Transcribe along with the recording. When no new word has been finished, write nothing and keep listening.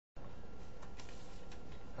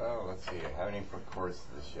Oh, let's see. I haven't even put chords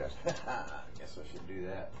to this yet. Guess I should do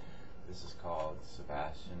that. This is called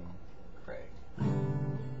Sebastian Craig.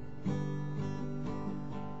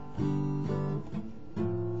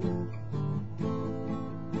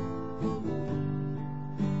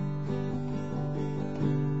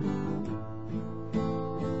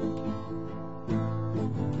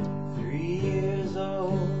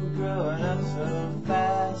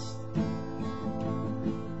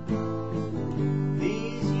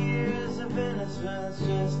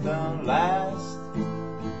 Just don't last.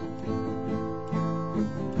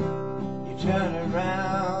 You turn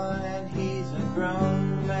around and he's a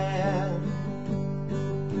grown man.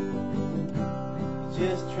 You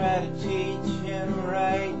just try to teach him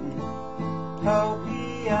right and hope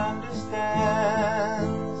he understands.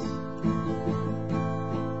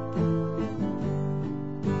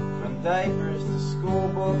 From diapers to school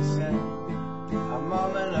books in a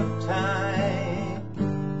moment of time,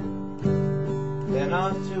 then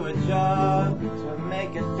off to a job to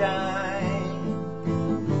make a dime.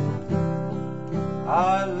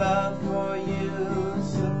 Our love for you,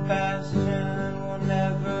 Sebastian, will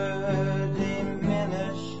never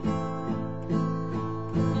diminish.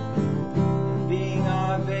 And being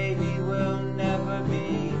our baby will never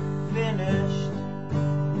be finished.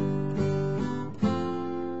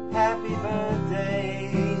 Happy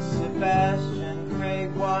birthday, Sebastian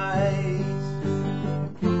Craig Wise.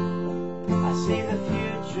 I see the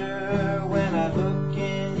future when I look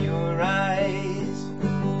in your eyes.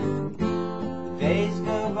 The days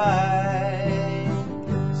go by,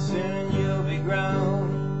 soon you'll be grown,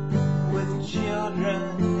 with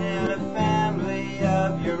children and a family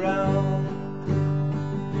of your own.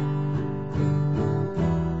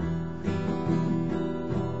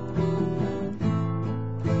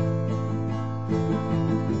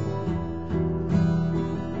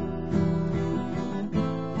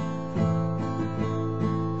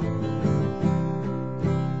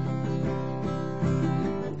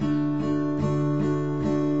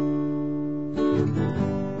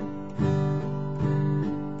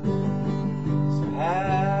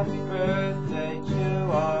 Happy birthday to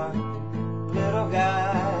our little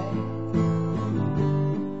guy.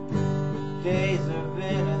 Days of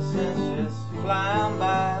innocence just flying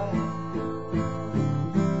by.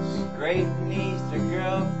 Scraping knees to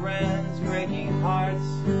girlfriends, breaking hearts,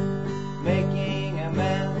 making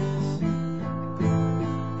amends.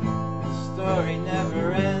 The story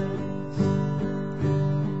never ends.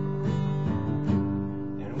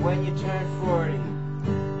 And when you turn 40,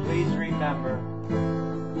 please remember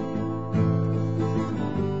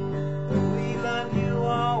that we love you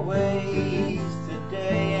always,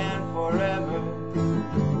 today and forever.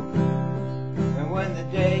 And when the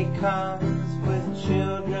day comes with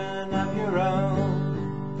children of your own,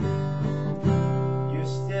 you're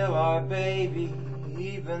still our baby,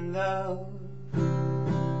 even though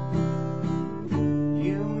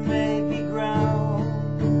you may be grown.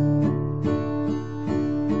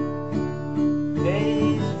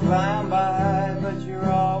 Days flying by, but you're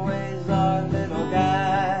always our little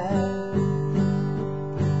guy.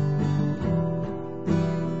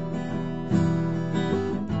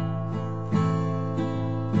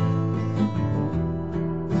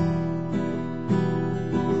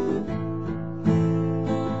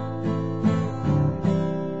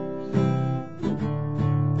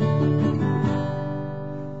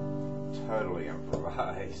 Totally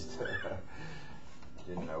improvised.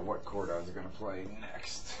 Didn't know what chord I was going to play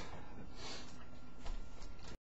next.